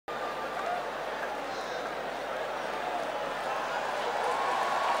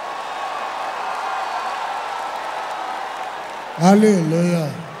Hallelujah.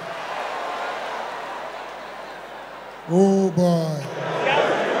 Oh boy.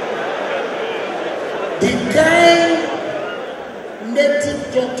 The kind native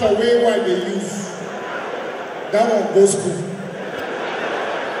doctor where they use, that one goes school.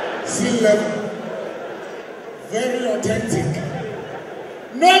 Sea level. Very authentic.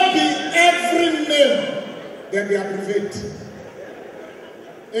 Not be every name that they abbreviate.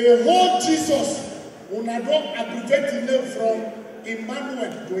 A whole Jesus will not abbreviate the name from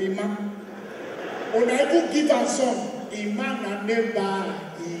Emmanuel to Imam. When I go give a song, Imam and name by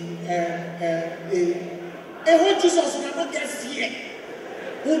a whole Jesus will not get fear.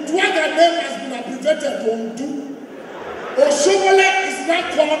 Uduaga name has been abbreviated to Udu. Oshomole is not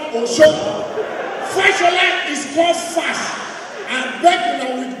called Osho. Fashola is called Fash. I beg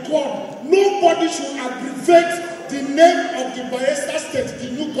now with God, nobody should abbreviate the name of the Bayelsa State, the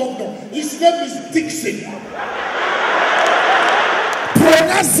new governor. His name is Dixon.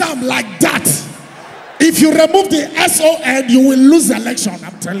 Pronounce them like that. If you remove the S-O-N, you will lose the election,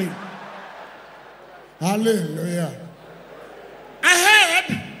 I'm telling you. Hallelujah.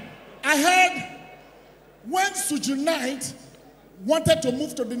 I heard when Suju Knight wanted to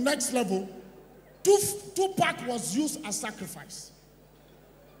move to the next level, Tupac was used as sacrifice.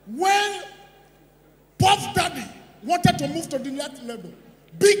 When Puff Daddy wanted to move to the next level,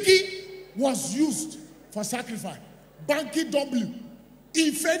 Biggie was used for sacrifice. Banky W,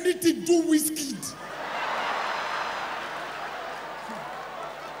 if anything, do Whiskey.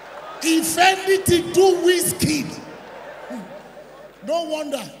 If anything, do Whiskey. No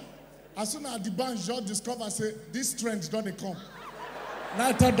wonder, as soon as the band just discover, say, this trend don't come.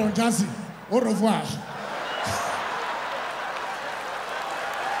 Nighter Don Jazzy, au revoir.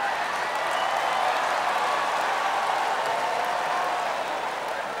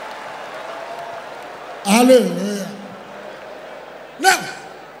 Hallelujah. Now,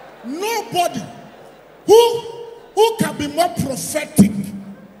 nobody who can be more prophetic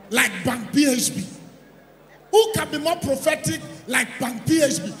like Bank PHB. Who can be more prophetic like Bank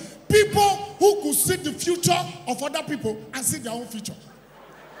PHB? People who could see the future of other people and see their own future.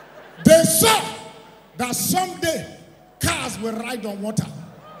 They saw that someday cars will ride on water.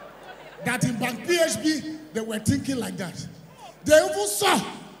 That in Bank PHB, they were thinking like that. They even saw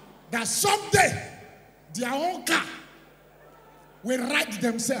that someday their own car will ride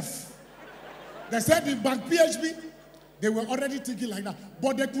themselves. They said in Bank PHB, they were already thinking like that.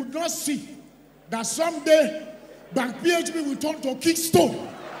 But they could not see that someday Bank PHB will turn to Keystone.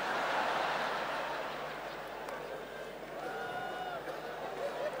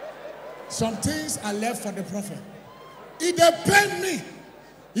 Some things are left for the prophet. It depends me.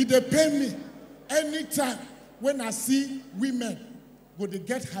 It depends me. Anytime when I see women go to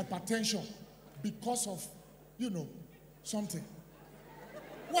get hypertension because of, something.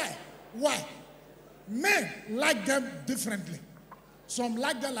 Why? Why? Men like them differently. Some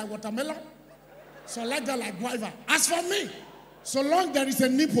like them like watermelon. Some like them like guava. As for me, so long there is a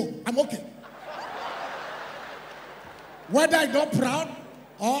nipple, I'm okay. Whether I'm not proud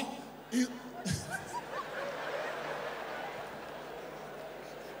or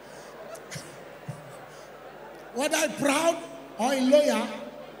whether I'm proud or in lawyer,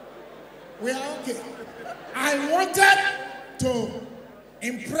 we are okay. I wanted to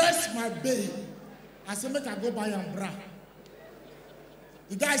impress my babe. I said, make I go buy a bra.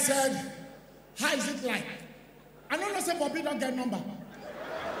 The guy said, how is it like? I don't know, say Bobby don't get number.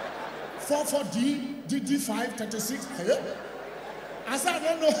 44D, DD5, 36. I said, I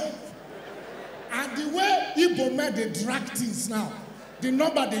don't know. And the way Igbo men, they drag things now, the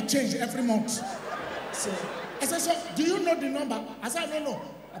number they change every month. So I said, so do you know the number? I said, I don't know,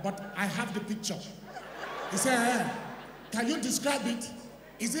 but I have the picture. He said, can you describe it?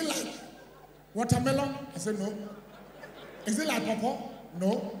 Is it like watermelon? I said, no. Is it like pawpaw?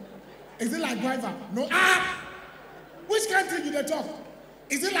 No. Is it like guava? No. Ah! Which kind of thing do they talk?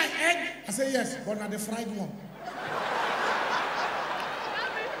 Is it like egg? I said, yes, but not the fried one.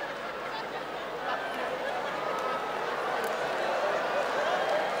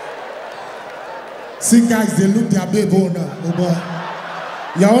 See, guys, they look their baby owner. Oh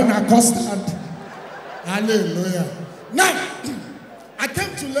boy. Your own are constant. Hallelujah. Now, I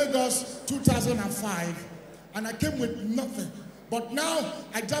came to Lagos 2005 and I came with nothing. But now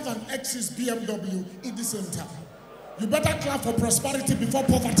I drive an Exis BMW in the same town. You better clap for prosperity before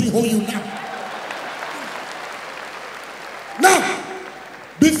poverty hold you now. Now,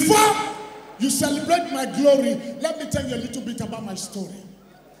 before you celebrate my glory, let me tell you a little bit about my story.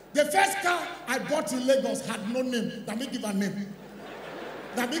 The first car I bought in Lagos had no name. Let me give a name.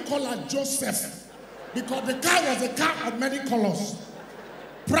 Let me call her Joseph. Because the car was a car of many colors.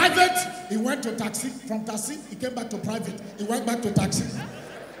 Private, he went to taxi. From taxi, he came back to private. He went back to taxi.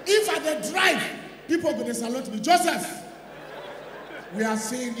 If I dey drive, people go to salute me. Joseph, we are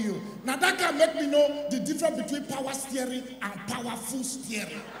seeing you. Now that can make me know the difference between power steering and powerful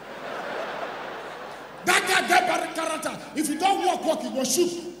steering. That guy get bad character. If you don't walk, you go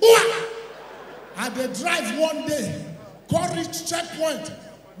shoot. And they drive one day, call reach checkpoint,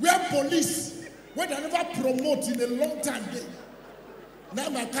 where police, where they never promote in a long time. Now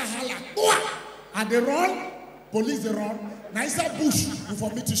my car holla. And they run, police they run. Now it's a bush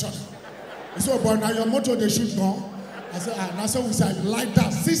before me to shot. He said, but now your motor they shoot now. I said, now so we said, like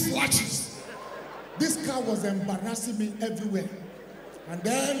that, 6 latches. This car was embarrassing me everywhere. And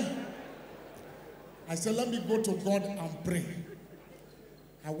then I said, let me go to God and pray.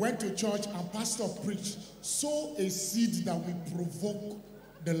 I went to church and pastor preached, sow a seed that will provoke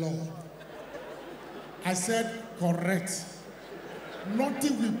the Lord. I said, correct.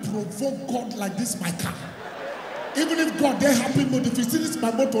 Nothing will provoke God like this, my car. Even if God, they're happy mood, if you see this,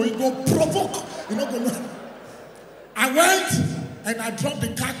 my motor, he go provoke. You know, I went and I dropped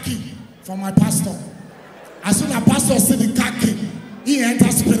the car key for my pastor. As soon as pastor see the car key, he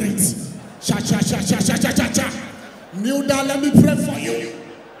enters spirit. Cha cha cha cha cha cha cha cha. Kneel down, let me pray for you.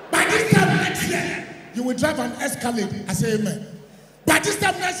 By this time next year, you will drive an Escalade. I say amen. By this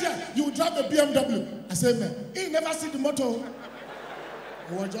time next year, you will drive a BMW. I say amen. He never see the motor.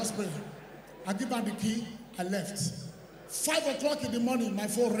 He was just praying. I give her the key. I left. 5 o'clock in the morning, my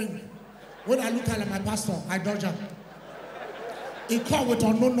phone ring. When I look at my pastor, I dodge him. He called with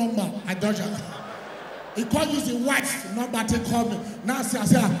unknown number. I dodge him. He called using wife's number to call me. Now I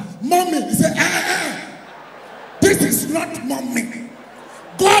say, mommy. He said, this is not mommy.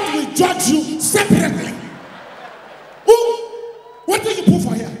 God will judge you separately. What did you put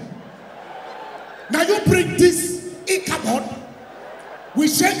for here? Now you bring this in cupboard. We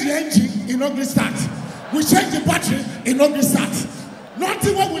change the engine, it not start. We change the battery, it not start.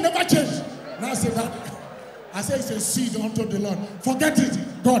 Nothing what will never change. Now I say that. I say it's a seed unto the Lord. Forget it.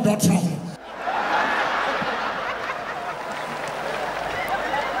 God don't travel.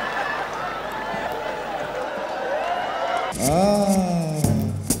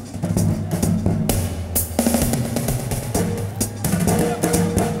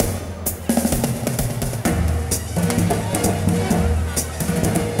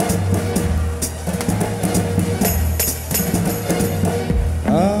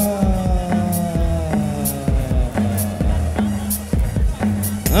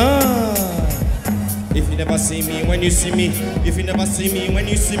 See me when you see me, if you never see me when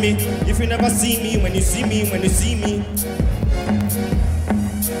you see me, if you never see me when you see me, when you see me.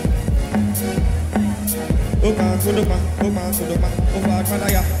 Control,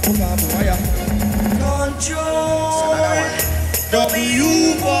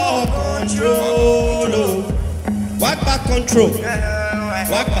 W for control. What back control?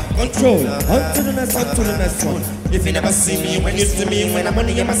 What back control? On to the next one. If you never see me, when you see me, when I'm on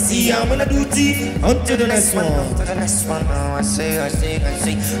the MSC, I'm gonna do T. On to the next one. To the next one. Oh, I say.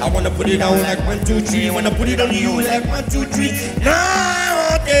 I wanna put it down like 1, 2, 3. I wanna put it on you like 1, 2, 3.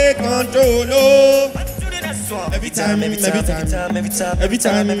 Now take control. Oh. Every time, girls,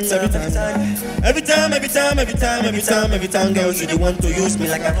 you they want to use me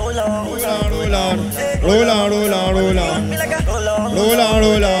like a roll on.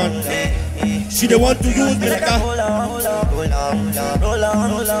 She they want to use me like a roll on.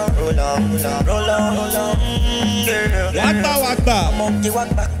 Walk back, monkey, walk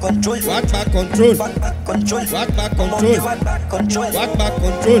back, control. Walk back, control. Walk back, control. Walk back, control. Walk back, control. Walk back,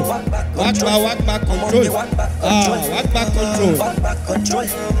 control. Walk back, control. Walk back, control. Walk back, control. Walk back, control.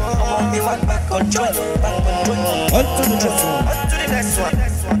 Monkey, walk back, control. Back, control. On to the next one. On to the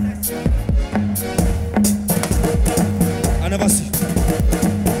next one. I never see.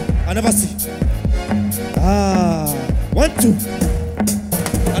 1, 2.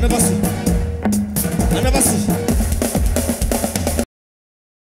 I never see.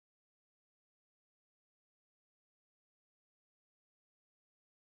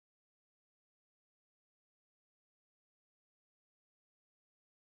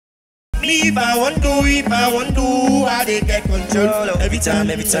 If I want to, I they get control. Every time,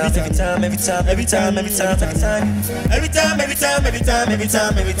 girls,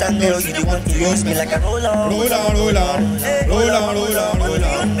 you they want to use me like a roll on. Me like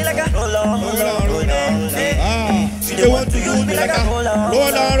a roll on. She they want to use me like a roll on.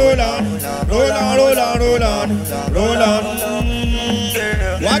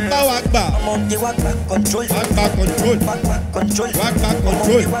 Walk back. Monkey walk back control. Walk back control. Walk back control. Walk back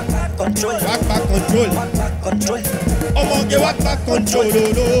control. Walk back control. Walk back control. Walk back control. Monkey walk back control.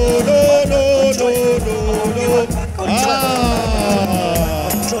 No.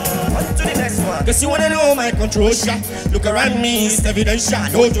 Cause you wanna know my control shot. Look around me, it's evidence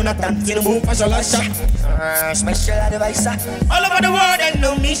shot. No Jonathan, Tinubu, fashion shot. Special advice. All over the world, they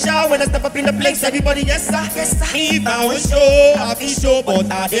know me shout. When I step up in the place, everybody yes sir. If I will show, I feel show, but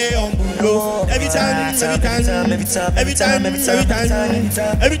I dey on below. Every time,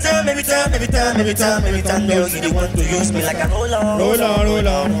 Girl, you the one to use me like a roll on. Roll on.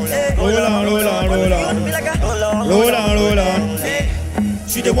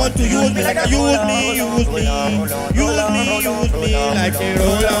 She the one to use me like a use me like a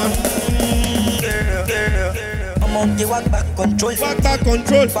roll on. Monkey walk back control. Walk back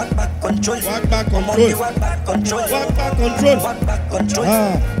control. Walk back control. Walk back control. Walk back control. Walk back control. Walk back control.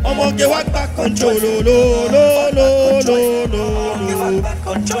 Monkey walk back control.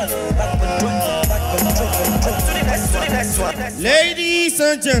 Ladies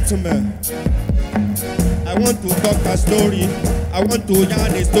and gentlemen, I want to talk a story. I want to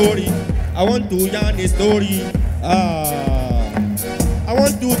yarn a story. I want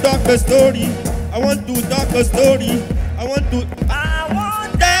to talk a story. I want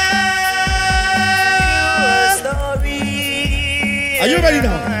that story. Are you ready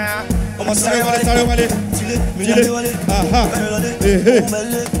now? Sorry.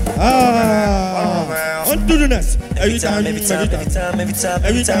 On to the next. Every time,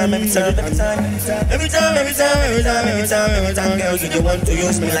 girl, you the one to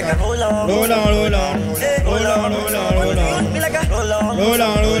use me like a roll on.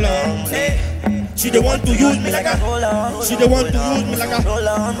 She the one to use me like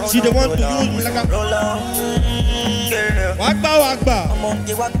a roll on. Walk back.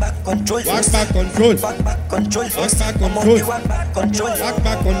 Monkey walk back control. Walk back control. Walk back control. Walk back control. Monkey walk back control. Walk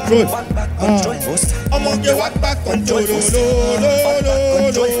back control. Walk back control. Monkey walk back control.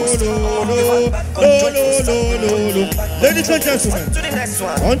 Ladies and gentlemen, To the next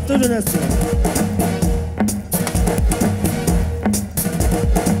one. on to the next one.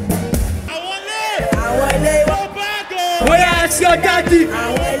 Oya ask your daddy.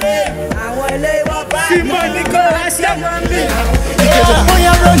 See money go ask your mommy.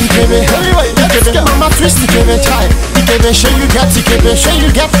 Oya roll Ikebe, Ikebe, mama twist Ikebe, try Ikebe, show you got,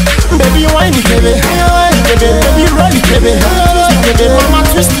 baby wine Ikebe, baby roll Ikebe, mama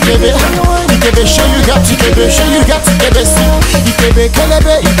twist Ikebe, show you got, Ikebe, see Ikebe,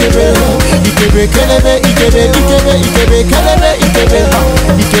 kelebe, Ikebe, kelebe,